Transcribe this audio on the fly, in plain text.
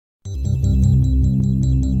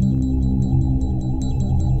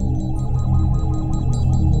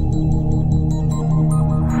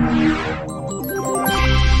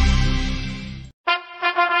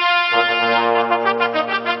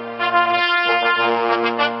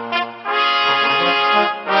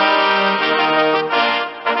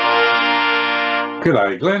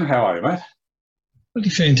G'day, Glenn. How are you, mate?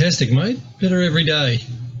 Pretty fantastic, mate. Better every day.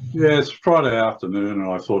 Yeah, it's Friday afternoon,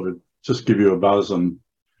 and I thought I'd just give you a buzz and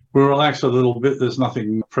we'll relax a little bit. There's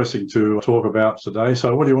nothing pressing to talk about today.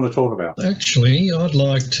 So what do you want to talk about? Actually, I'd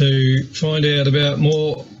like to find out about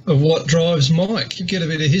more of what drives Mike. Get a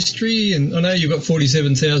bit of history, and I know you've got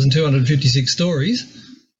 47,256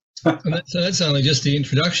 stories, and that's only just the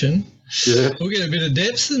introduction. Yeah. We'll get a bit of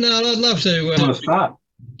depth. No, I'd love to. Want to start?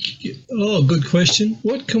 Oh, good question.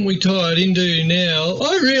 What can we tie it into now?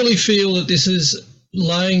 I really feel that this is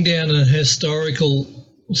laying down a historical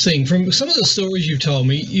thing. From some of the stories you've told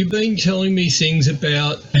me, you've been telling me things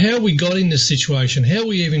about how we got in this situation, how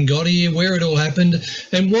we even got here, where it all happened,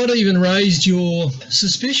 and what even raised your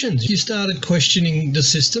suspicions. You started questioning the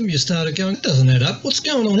system. You started going, it doesn't add up. What's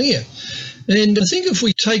going on here? And I think if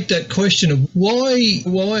we take that question of why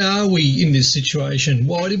are we in this situation?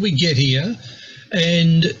 Why did we get here?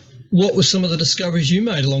 And what were some of the discoveries you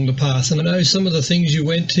made along the path? And I know some of the things you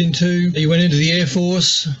went into the Air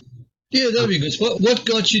Force. Yeah, that'd be a good spot. What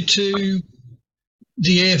got you to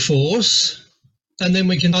the Air Force? And then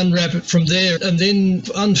we can unwrap it from there and then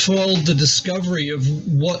unfold the discovery of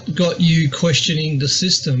what got you questioning the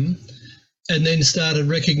system and then started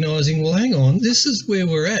recognising, well, hang on, this is where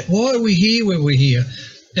we're at. Why are we here where we're here?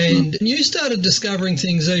 And you started discovering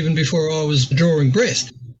things even before I was drawing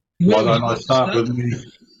breath. Why don't I start with me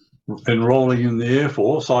enrolling in the Air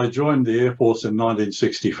Force? I joined the Air Force in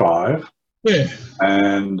 1965. Yeah.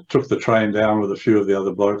 And took the train down with a few of the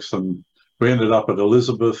other blokes, and we ended up at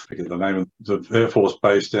Elizabeth, I forget the name of the Air Force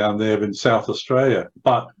base down there in South Australia.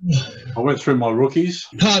 But I went through my rookies.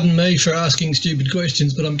 Pardon me for asking stupid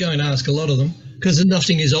questions, but I'm going to ask a lot of them because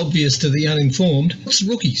nothing is obvious to the uninformed. What's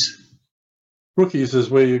rookies? Rookies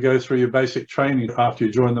is where you go through your basic training after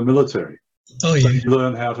you join the military. Oh, yeah. So you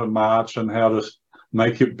learn how to march and how to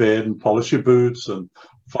make your bed and polish your boots and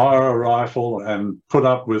fire a rifle and put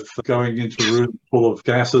up with going into a room full of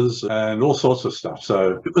gases and all sorts of stuff.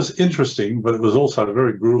 So it was interesting, but it was also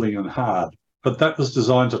very grueling and hard. But that was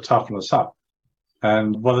designed to toughen us up.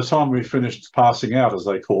 And by the time we finished passing out, as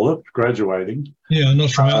they call it, graduating. Yeah,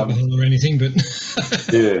 not from alcohol or anything, but...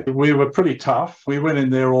 Yeah, we were pretty tough. We went in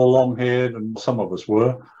there all long-haired, and some of us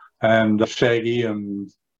were, and shaggy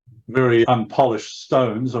and very unpolished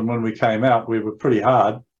stones. And when we came out, we were pretty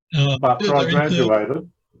hard. But after I graduated,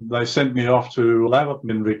 they sent me off to Laverton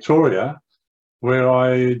in Victoria, where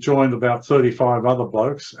I joined about 35 other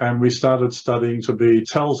blokes, and we started studying to be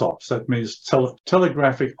TELSOPs. That means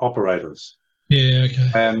telegraphic operators. Yeah,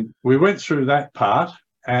 okay. And we went through that part,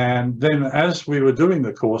 and then as we were doing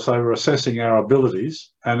the course, they were assessing our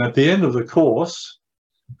abilities. And at the end of the course,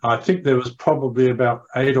 I think there was probably about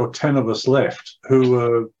 8 or 10 of us left who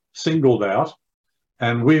were singled out,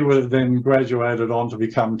 and we were then graduated on to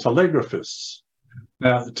become telegraphists.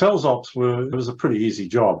 Now, the TELSOPs was a pretty easy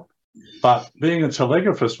job, but being a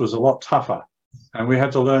telegraphist was a lot tougher. And we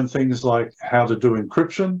had to learn things like how to do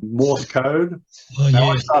encryption, Morse code. Oh, now,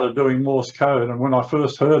 yeah. I started doing Morse code, and when I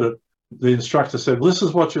first heard it, the instructor said, this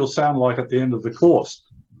is what you'll sound like at the end of the course.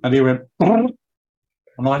 And he went, and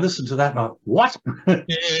I listened to that, and I went, what?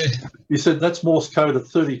 Yeah. He said, that's Morse code at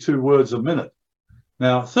 32 words a minute.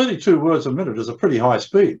 Now, 32 words a minute is a pretty high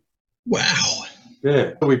speed. Wow.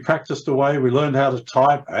 Yeah, we practiced away. We learned how to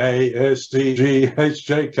type A, S, T, G, H,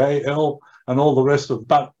 J, K, L, and all the rest of it.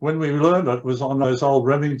 But when we learned it was on those old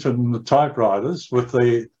Remington typewriters with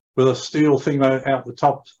a steel thing out the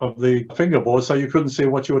top of the fingerboard, so you couldn't see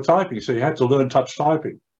what you were typing. So you had to learn touch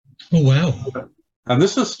typing. Oh, wow. And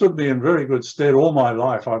this has stood me in very good stead all my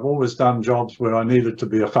life. I've always done jobs where I needed to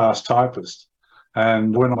be a fast typist.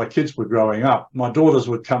 And when my kids were growing up, my daughters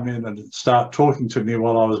would come in and start talking to me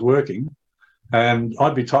while I was working. And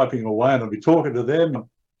I'd be typing away and I'd be talking to them,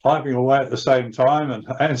 typing away at the same time and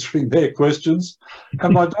answering their questions.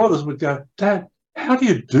 And my daughters would go, Dad, how do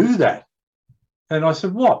you do that? And I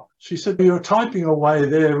said, what? She said, you're typing away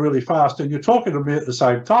there really fast and you're talking to me at the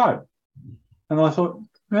same time. And I thought,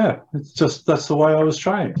 yeah, it's just, that's the way I was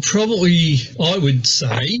trained. Probably, I would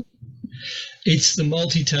say, it's the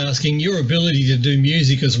multitasking, your ability to do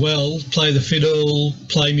music as well, play the fiddle,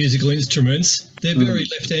 play musical instruments. They're very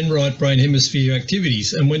left and right brain hemisphere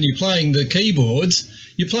activities. And when you're playing the keyboards,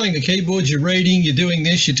 you're reading, you're doing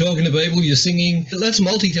this, you're talking to people, you're singing. That's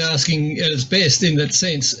multitasking at its best in that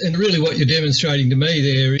sense. And really what you're demonstrating to me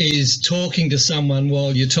there is talking to someone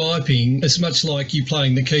while you're typing. It's much like you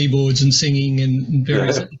playing the keyboards and singing and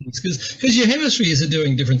various things. Because your hemispheres are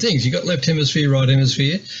doing different things. You've got left hemisphere, right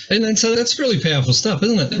hemisphere. And so that's really powerful stuff,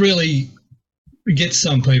 isn't it? It really gets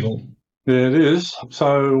some people. Yeah, it is.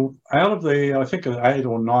 So out of the, I think, 8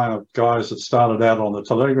 or 9 of guys that started out on the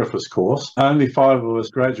telegraphist course, only 5 of us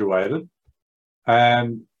graduated.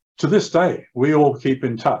 And to this day, we all keep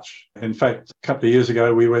in touch. In fact, a couple of years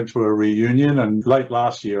ago, we went to a reunion, and late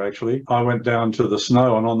last year, actually, I went down to the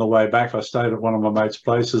snow, and on the way back, I stayed at one of my mates'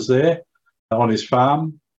 places there on his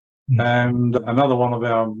farm. And another one of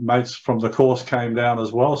our mates from the course came down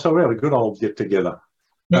as well. So we had a good old get together.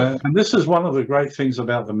 And this is one of the great things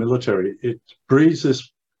about the military. It breeds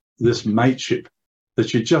this mateship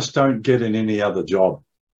that you just don't get in any other job.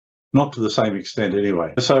 Not to the same extent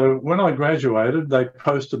anyway. So when I graduated, they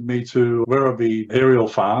posted me to Werribee Aerial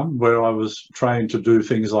Farm, where I was trained to do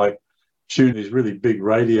things like tune these really big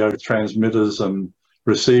radio transmitters and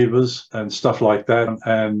receivers and stuff like that.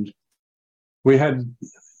 And we had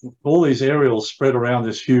all these aerials spread around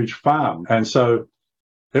this huge farm. And so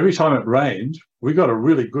every time it rained, we got a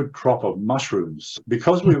really good crop of mushrooms.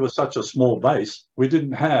 Because we were such a small base, we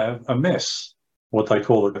didn't have a mess, what they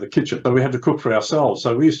call it, the kitchen. So we had to cook for ourselves.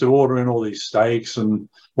 So we used to order in all these steaks and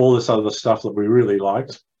all this other stuff that we really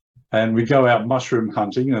liked. And we'd go out mushroom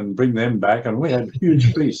hunting and bring them back. And we had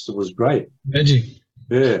huge feasts. It was great. Magic.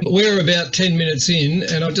 Yeah. We're about 10 minutes in,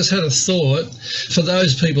 and I've just had a thought for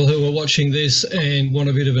those people who are watching this and want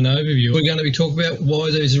a bit of an overview. We're going to be talking about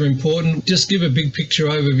why these are important. Just give a big picture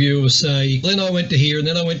overview of, say, then I went to here, and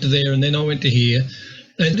then I went to there, and then I went to here.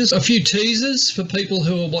 And just a few teasers for people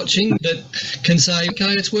who are watching that can say,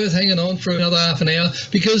 okay, it's worth hanging on for another half an hour,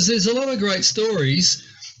 because there's a lot of great stories,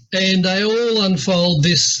 and they all unfold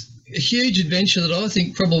this huge adventure that I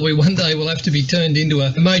think probably one day will have to be turned into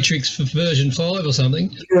a Matrix for version 5 or something.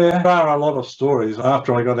 Yeah, there are a lot of stories.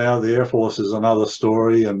 After I got out of the Air Force is another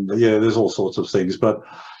story, and yeah, there's all sorts of things. But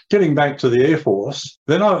getting back to the Air Force,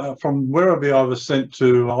 then from Werribee I was sent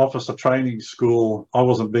to officer training school. I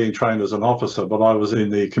wasn't being trained as an officer, but I was in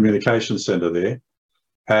the communications centre there,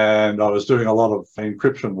 and I was doing a lot of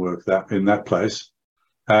encryption work in that place.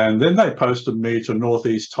 And then they posted me to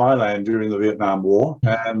northeast Thailand during the Vietnam War.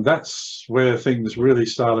 And that's where things really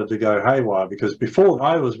started to go haywire, because before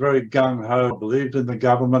I was very gung-ho. I believed in the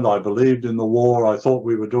government. I believed in the war. I thought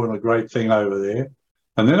we were doing a great thing over there.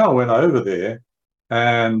 And then I went over there,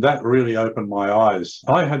 and that really opened my eyes.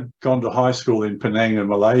 I had gone to high school in Penang in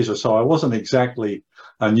Malaysia, so I wasn't exactly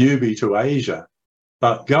a newbie to Asia.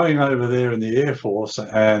 But going over there in the Air Force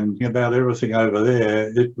and about everything over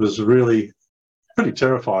there, it was really pretty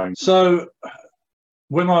terrifying. So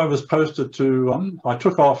when I was posted to, I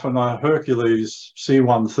took off in a Hercules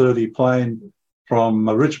C-130 plane from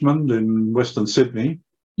Richmond in Western Sydney.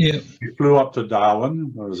 Yeah. We flew up to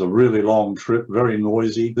Darwin. It was a really long trip, very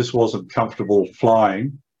noisy. This wasn't comfortable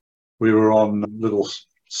flying. We were on little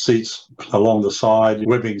seats along the side,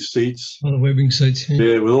 webbing seats. On the webbing seats, yeah.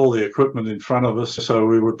 Yeah, with all the equipment in front of us. So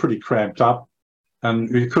we were pretty cramped up, and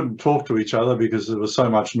we couldn't talk to each other because there was so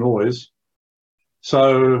much noise.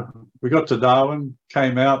 So we got to Darwin,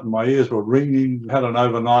 came out, and my ears were ringing, had an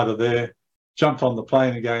overnighter there, jumped on the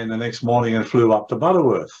plane again the next morning and flew up to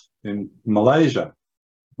Butterworth in Malaysia,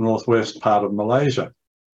 northwest part of Malaysia.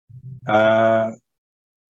 Then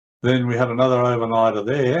we had another overnighter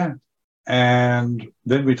there, and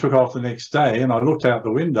then we took off the next day, and I looked out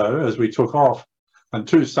the window as we took off, and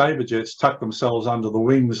 2 Sabre jets tucked themselves under the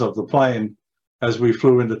wings of the plane as we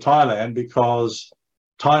flew into Thailand, because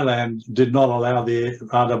Thailand did not allow the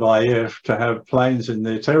RAAF to have planes in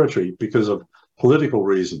their territory because of political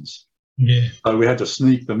reasons. Yeah. So we had to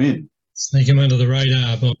sneak them in. Sneak them under the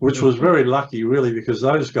radar. Which was very lucky, really, because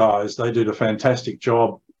those guys, they did a fantastic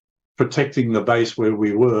job protecting the base where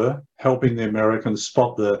we were, helping the Americans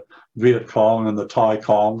spot the Viet Cong and the Thai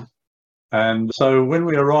Cong. And so when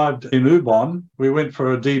we arrived in Ubon, we went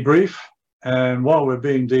for a debrief. And while we're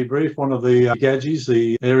being debriefed, one of the Gagis,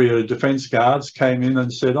 the area defence guards, came in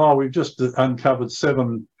and said, oh, we've just uncovered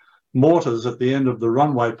 7 mortars at the end of the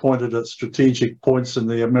runway pointed at strategic points in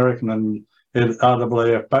the American and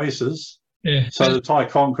RAAF bases. Yeah. So the Thai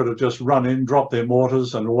Cong could have just run in, dropped their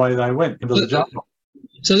mortars, and away they went into the jungle.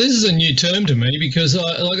 So this is a new term to me, because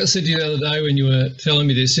like I said to you the other day when you were telling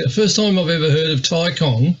me this, the first time I've ever heard of Thai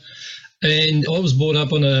Cong. And I was brought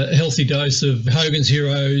up on a healthy dose of Hogan's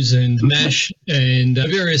Heroes and MASH and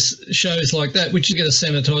various shows like that, which you get a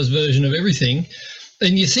sanitised version of everything.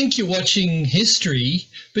 And you think you're watching history,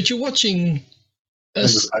 but you're watching a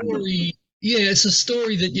story. Yeah, it's a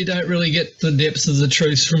story that you don't really get the depth of the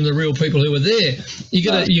truth from the real people who were there. You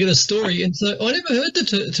get a story. And so I never heard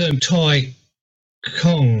the term Thai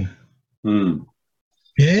Cong. Mm.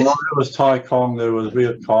 Yeah. Well, there was Thai Cong, there was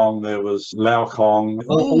Viet Cong, there was Lao Cong.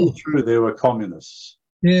 All through there were communists.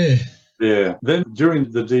 Yeah. Yeah. Then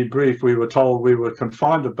during the debrief, we were told we were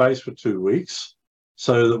confined to base for 2 weeks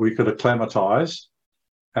so that we could acclimatise.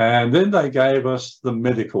 And then they gave us the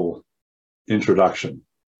medical introduction.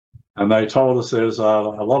 And they told us there's a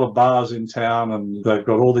lot of bars in town and they've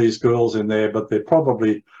got all these girls in there, but they're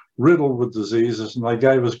probably riddled with diseases. And they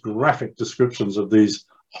gave us graphic descriptions of these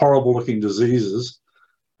horrible looking diseases.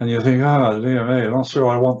 And you think, oh, dear me, I'm not sure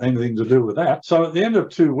I want anything to do with that. So at the end of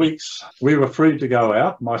 2 weeks, we were free to go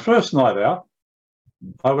out. My first night out,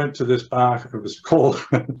 I went to this bar. It was called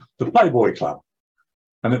the Playboy Club.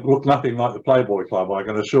 And it looked nothing like the Playboy Club, I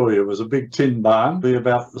can assure you. It was a big tin barn, be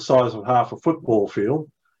about the size of half a football field,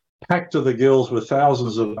 packed to the gills with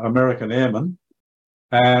thousands of American airmen.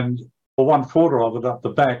 And for 1/4 of it up the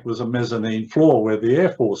back was a mezzanine floor where the Air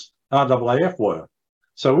Force, RAAF were.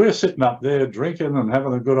 So we're sitting up there drinking and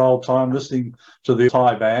having a good old time listening to the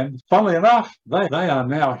Thai band. Funnily enough, they are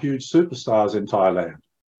now huge superstars in Thailand.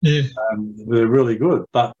 Yeah. And they're really good.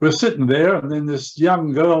 But we're sitting there and then this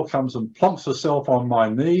young girl comes and plonks herself on my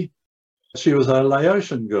knee. She was a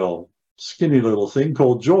Laotian girl, skinny little thing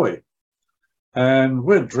called Joy. And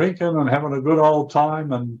we're drinking and having a good old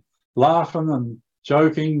time and laughing and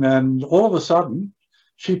joking. And all of a sudden,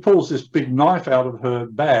 she pulls this big knife out of her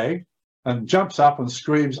bag and jumps up and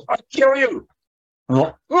screams, "I kill you!" And I'm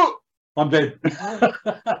like, "Oh, I'm dead."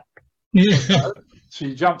 Yeah.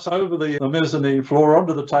 She jumps over the mezzanine floor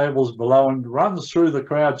onto the tables below and runs through the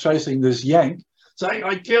crowd chasing this Yank, saying,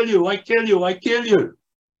 "I kill you, I kill you, I kill you."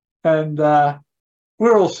 And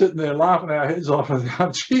we're all sitting there laughing our heads off and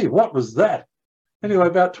going, "Gee, what was that?" Anyway,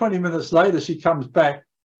 about 20 minutes later, she comes back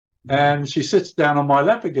and she sits down on my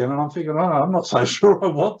lap again. And I'm thinking, oh, I'm not so sure I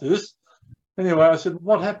want this. Anyway, I said,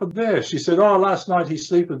 "What happened there?" She said, "Oh, last night he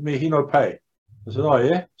sleep with me, he no pay." I said, "Oh,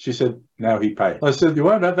 yeah?" She said, "Now he pay." I said, "You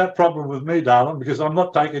won't have that problem with me, darling, because I'm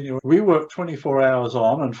not taking you." We work 24 hours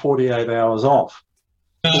on and 48 hours off.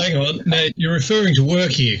 Hang on. Now, you're referring to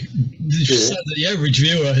work here. Yeah. So the average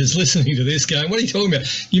viewer is listening to this going, what are you talking about?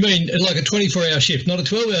 You mean like a 24-hour shift, not a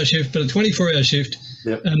 12-hour shift, but a 24-hour shift,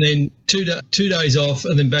 yep. And then two days off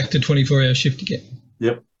and then back to 24-hour shift again.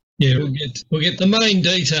 Yep. Yeah, we'll get the main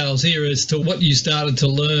details here as to what you started to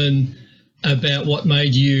learn about what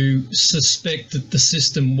made you suspect that the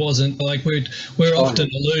system wasn't like we're often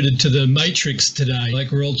alluded to the Matrix today.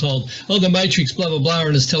 Like we're all told, oh, the Matrix, blah, blah, blah,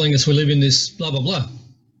 and it's telling us we live in this blah, blah, blah.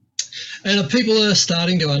 And people are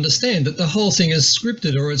starting to understand that the whole thing is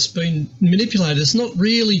scripted or it's been manipulated. It's not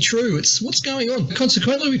really true. It's what's going on.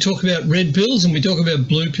 Consequently, we talk about red pills and we talk about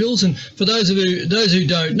blue pills. And for those who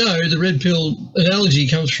don't know, the red pill analogy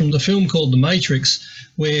comes from the film called The Matrix,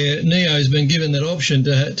 where Neo's been given that option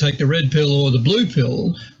to take the red pill or the blue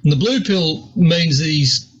pill. And the blue pill means that he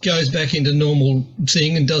goes back into normal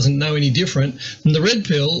thing and doesn't know any different. And the red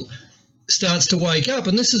pill starts to wake up.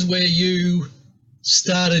 And this is where you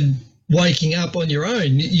started waking up on your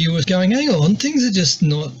own. You were going, hang on, things are just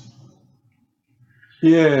not.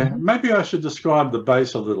 Yeah, maybe I should describe the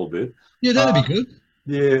base a little bit. Yeah, that'd be good.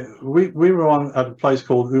 Yeah, we were on at a place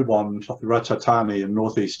called Ubon Ratchathani in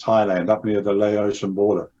northeast Thailand, up near the Laotian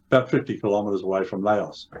border, about 50 kilometres away from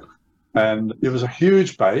Laos. And it was a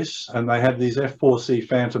huge base, and they had these F-4C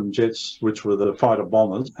Phantom jets, which were the fighter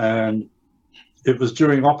bombers. And it was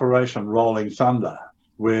during Operation Rolling Thunder,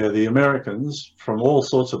 where the Americans from all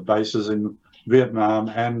sorts of bases in Vietnam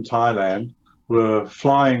and Thailand were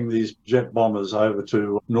flying these jet bombers over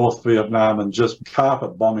to North Vietnam and just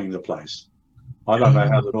carpet bombing the place. I don't know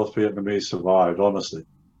how the North Vietnamese survived, honestly.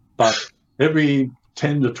 But every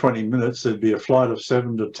 10 to 20 minutes, there'd be a flight of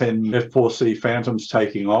 7 to 10 F-4C Phantoms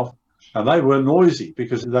taking off. And they were noisy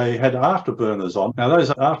because they had afterburners on. Now,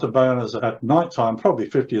 those afterburners at night time, probably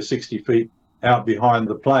 50 or 60 feet out behind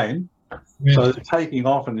the plane. Yeah. So they're taking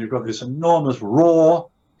off and you've got this enormous roar.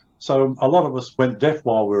 So a lot of us went deaf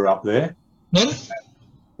while we were up there.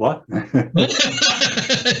 What? And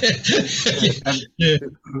it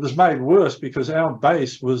was made worse because our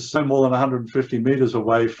base was no more than 150 metres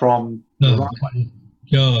away from the runway.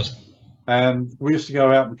 God. And we used to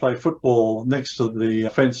go out and play football next to the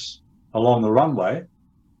fence along the runway.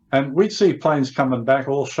 And we'd see planes coming back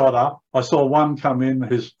all shot up. I saw one come in,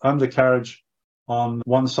 his undercarriage on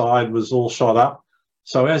one side was all shot up.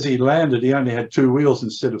 So as he landed, he only had 2 wheels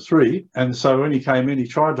instead of 3. And so when he came in, he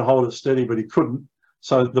tried to hold it steady, but he couldn't.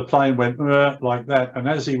 So the plane went like that. And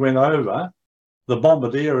as he went over, the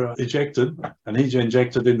bombardier ejected, and he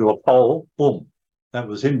injected into a pole. Boom. That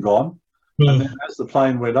was him gone. And then as the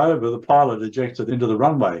plane went over, the pilot ejected into the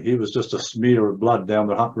runway. He was just a smear of blood down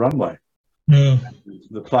the runway.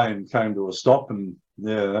 The plane came to a stop, and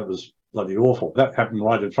that was bloody awful. That happened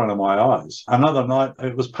right in front of my eyes. Another night,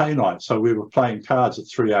 it was pay night, so we were playing cards at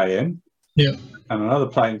 3 a.m. Yeah. And another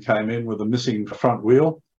plane came in with a missing front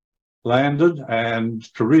wheel, landed and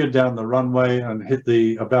careered down the runway and hit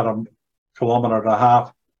about a kilometre and a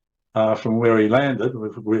half from where he landed.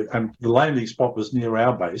 And the landing spot was near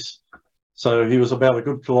our base. So he was about a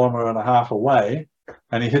good kilometre and a half away,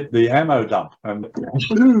 and he hit the ammo dump and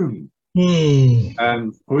boom.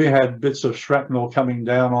 And we had bits of shrapnel coming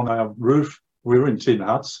down on our roof. We were in tin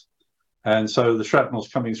huts. And so the shrapnel's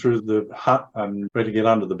coming through the hut and ready to get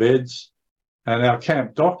under the beds. And our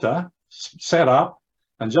camp doctor sat up,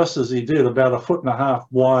 and just as he did, about 1.5 foot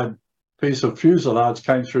wide piece of fuselage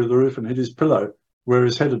came through the roof and hit his pillow where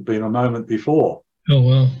his head had been a moment before. Oh,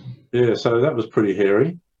 wow. Yeah, so that was pretty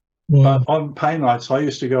hairy. Wow. But on pay nights, I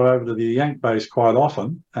used to go over to the Yank base quite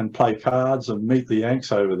often and play cards and meet the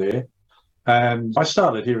Yanks over there. And I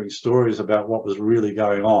started hearing stories about what was really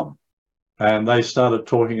going on. And they started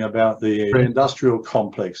talking about the industrial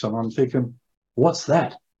complex. And I'm thinking, what's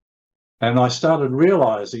that? And I started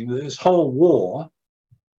realizing that this whole war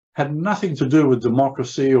had nothing to do with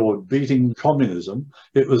democracy or beating communism.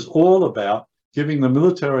 It was all about giving the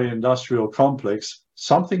military-industrial complex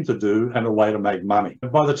something to do and a way to make money.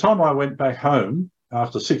 By the time I went back home,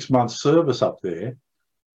 after 6 months service up there,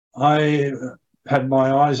 I had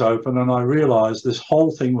my eyes open and I realized this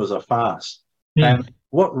whole thing was a farce. And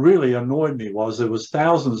what really annoyed me was there was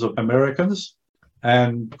thousands of Americans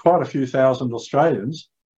and quite a few thousand Australians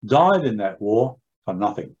died in that war for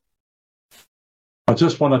nothing. I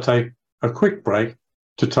just want to take a quick break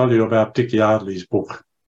to tell you about Dick Yardley's book.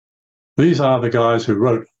 These are the guys who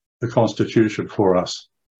wrote the Constitution for us,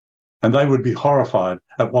 and they would be horrified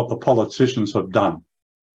at what the politicians have done.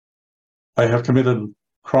 They have committed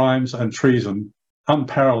crimes and treason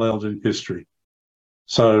unparalleled in history.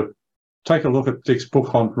 So take a look at Dick's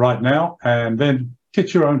book on right now and then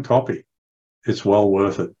get your own copy. It's well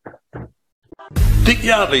worth it. Dick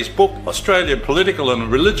Yardley's book, Australian Political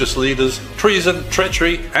and Religious Leaders, Treason,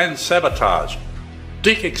 Treachery and Sabotage.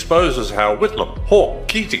 Dick exposes how Whitlam, Hawke,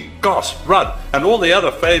 Keating, Goss, Rudd and all the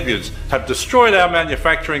other Fabians have destroyed our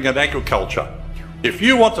manufacturing and agriculture. If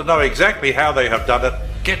you want to know exactly how they have done it,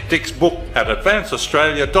 get Dick's book at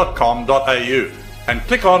advanceaustralia.com.au and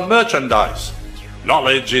click on merchandise.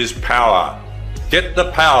 Knowledge is power. Get the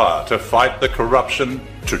power to fight the corruption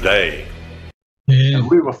today. Yeah. And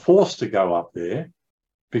we were forced to go up there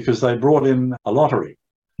because they brought in a lottery.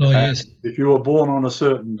 Oh, yes. If you were born on a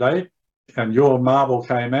certain date and your marble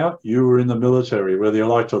came out, you were in the military, whether you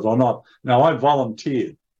liked it or not. Now, I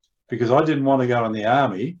volunteered because I didn't want to go in the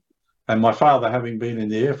army. And my father, having been in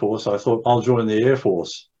the Air Force, I thought, I'll join the Air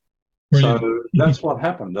Force. Brilliant. So that's what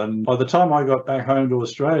happened. And by the time I got back home to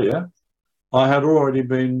Australia, I had already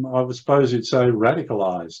been, I suppose you'd say,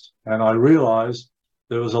 radicalised. And I realised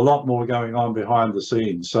there was a lot more going on behind the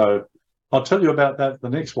scenes. So I'll tell you about that the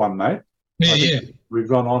next one, mate. Yeah. We've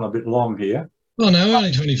gone on a bit long here. Oh, no,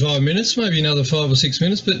 only 25 minutes, maybe another 5 or 6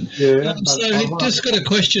 minutes. But Yeah. so just got a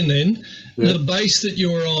question then. Yeah. The base that you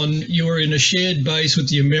were on, you were in a shared base with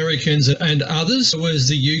the Americans and others. Was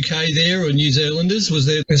the UK there or New Zealanders? Was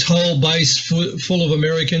there this whole base full of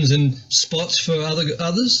Americans and spots for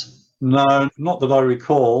others? No, not that I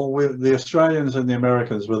recall. The Australians and the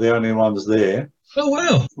Americans were the only ones there. Oh,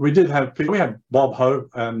 wow. We had Bob Hope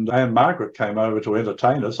and Anne Margaret came over to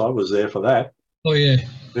entertain us. I was there for that. Oh, yeah.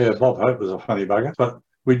 Yeah, Bob Hope was a funny bugger. But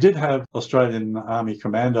we did have Australian Army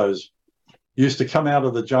commandos used to come out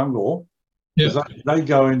of the jungle. Yeah. They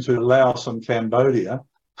go into Laos and Cambodia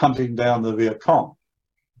hunting down the Viet Cong.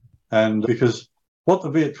 And because what the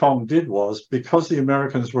Viet Cong did was, because the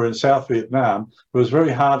Americans were in South Vietnam, it was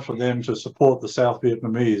very hard for them to support the South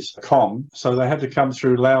Vietnamese Cong. So they had to come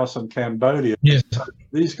through Laos and Cambodia. Yeah. So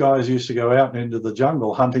these guys used to go out into the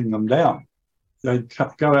jungle hunting them down. They'd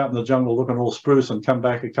go out in the jungle looking all spruce and come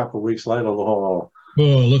back a couple of weeks later. Oh,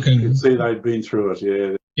 looking. You could see they'd been through it,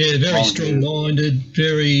 yeah. Yeah, very strong-minded,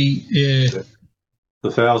 very, yeah. The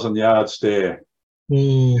 1,000-yard stare.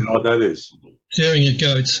 Oh, You know what that is? staring at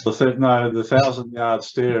goats. The 1,000-yard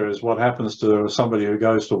stare is what happens to somebody who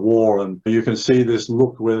goes to war, and you can see this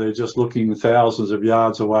look where they're just looking thousands of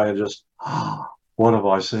yards away and just, what have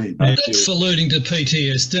I seen? Yeah, that's alluding to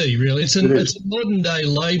PTSD, really. It's a modern-day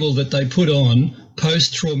label that they put on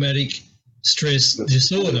post-traumatic stress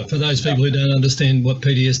disorder for those people who don't understand what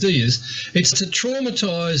PTSD is. It's a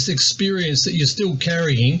traumatized experience that you're still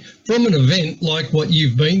carrying from an event like what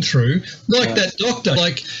you've been through, like that doctor.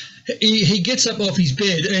 Like he gets up off his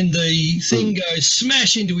bed and the thing goes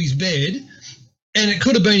smash into his bed, and it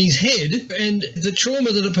could have been his head, and the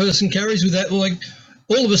trauma that a person carries with that, like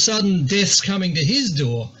all of a sudden death's coming to his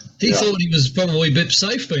door. He thought he was probably a bit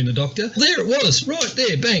safe being a doctor. There it was, right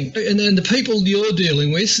there, bang. And then the people you're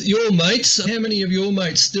dealing with, your mates, how many of your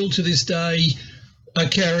mates still to this day are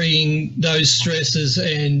carrying those stresses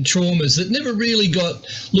and traumas that never really got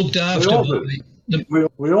looked after?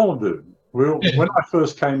 We all do. When I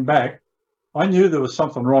first came back, I knew there was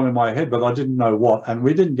something wrong in my head, but I didn't know what, and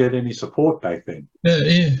we didn't get any support back then.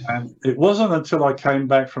 And it wasn't until I came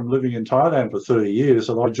back from living in Thailand for 30 years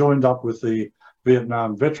that I joined up with the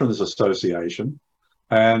Vietnam Veterans Association,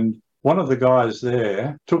 and one of the guys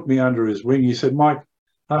there took me under his wing. He said, Mike,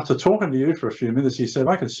 after talking to you for a few minutes, he said,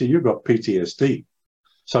 I can see you've got PTSD.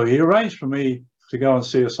 So he arranged for me to go and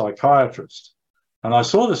see a psychiatrist, and I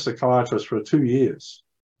saw this psychiatrist for 2 years.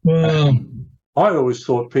 Wow. I always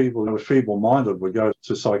thought people who were feeble-minded would go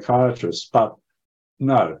to psychiatrists, but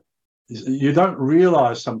no. You don't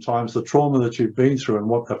realise sometimes the trauma that you've been through and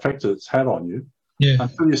what effect it's had on you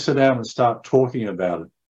until you sit down and start talking about it.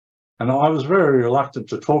 And I was very reluctant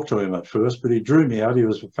to talk to him at first, but he drew me out. He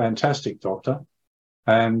was a fantastic doctor.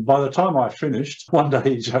 And by the time I finished, one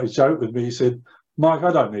day he joked with me. He said, Mike,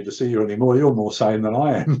 I don't need to see you anymore. You're more sane than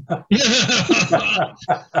I am. Yeah,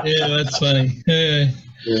 that's funny. Yeah.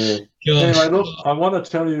 Anyway, look, I want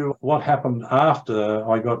to tell you what happened after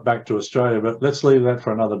I got back to Australia, but let's leave that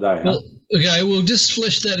for another day. Well, okay, we'll just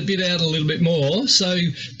flesh that a bit out a little bit more. So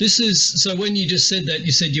when you just said that,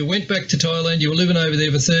 you said you went back to Thailand, you were living over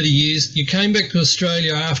there for 30 years, you came back to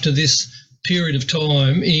Australia after this period of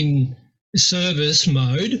time in service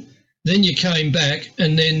mode. Then you came back,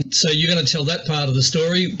 and then so you're going to tell that part of the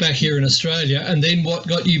story back here in Australia, and then what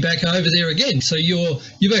got you back over there again. So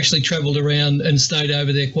you've actually travelled around and stayed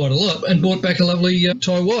over there quite a lot, and brought back a lovely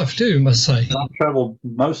Thai wife too, I must say. I've travelled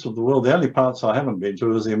most of the world. The only parts I haven't been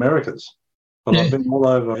to is the Americas. But I've been all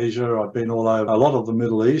over Asia. I've been all over a lot of the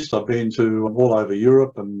Middle East. I've been to all over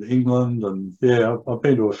Europe and England, and I've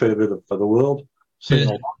been to a fair bit of the world. Seen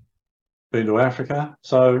a lot. Been to Africa.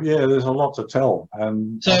 So, there's a lot to tell.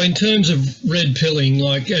 And so in terms of red pilling,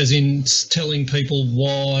 like as in telling people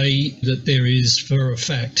why that there is, for a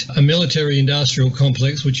fact, a military-industrial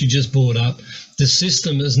complex, which you just brought up, the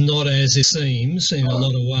system is not as it seems in a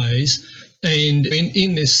lot of ways. And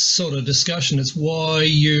in this sort of discussion, it's why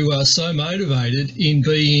you are so motivated in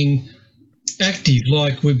being active,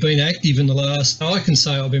 like we've been active in the last, I can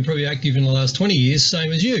say I've been probably active in the last 20 years,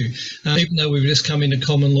 same as you. Even though we've just come into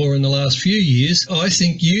common law in the last few years, I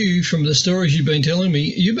think you, from the stories you've been telling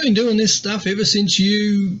me, you've been doing this stuff ever since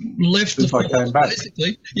you left since I came back.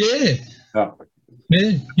 Basically. Yeah,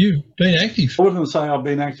 you've been active. I wouldn't say I've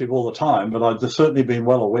been active all the time, but I've certainly been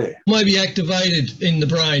well aware. Maybe activated in the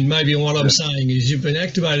brain. Maybe what I'm saying is you've been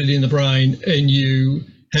activated in the brain, and you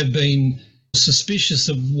have been suspicious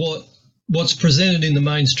of what's presented in the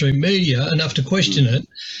mainstream media enough to question it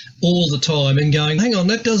all the time and going, hang on,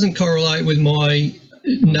 that doesn't correlate with my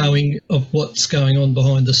knowing of what's going on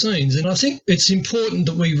behind the scenes. And I think it's important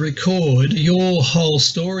that we record your whole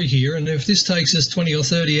story here. And if this takes us 20 or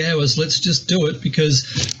 30 hours, let's just do it,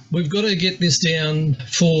 because we've got to get this down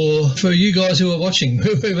for you guys who are watching,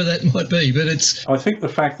 whoever that might be. But I think the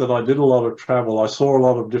fact that I did a lot of travel, I saw a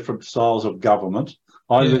lot of different styles of government.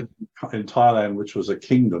 I lived in Thailand, which was a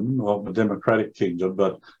kingdom, of a democratic kingdom,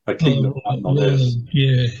 but a kingdom nonetheless.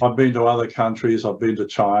 I've been to other countries. I've been to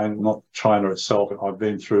China, not China itself. I've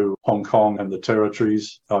been through Hong Kong and the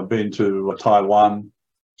territories. I've been to Taiwan,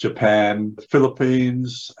 Japan,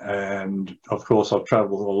 Philippines, and of course I've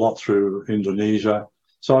travelled a lot through Indonesia.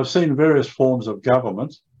 So I've seen various forms of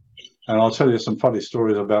government. And I'll tell you some funny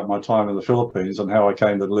stories about my time in the Philippines and how I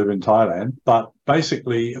came to live in Thailand. But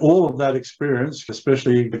basically, all of that experience,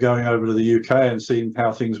 especially going over to the UK and seeing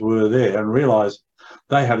how things were there, and realised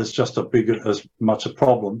they had as much a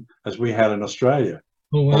problem as we had in Australia.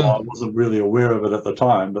 Oh, wow. Well, I wasn't really aware of it at the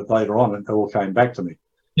time, but later on it all came back to me.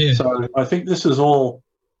 Yeah. So I think this is all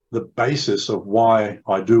the basis of why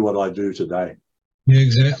I do what I do today. Yeah,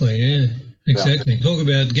 exactly, yeah. Exactly. Yeah. Talk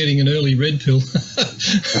about getting an early red pill.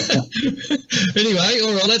 Anyway,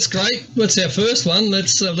 all right, that's great. What's our first one?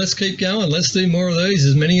 Let's keep going. Let's do more of these,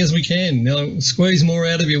 as many as we can. Now, squeeze more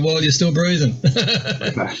out of you while you're still breathing.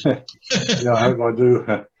 I hope I do.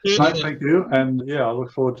 No, thank you. And I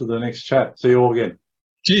look forward to the next chat. See you all again.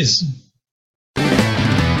 Cheers.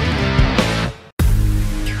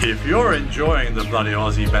 If you're enjoying the Bloody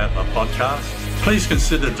Aussie Battler podcast, please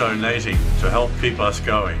consider donating to help keep us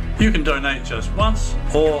going. You can donate just once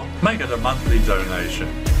or make it a monthly donation.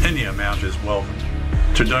 Any amount is welcome.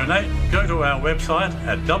 To donate, go to our website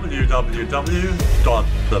at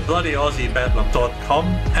www.thebloodyausiebattler.com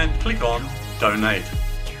and click on Donate.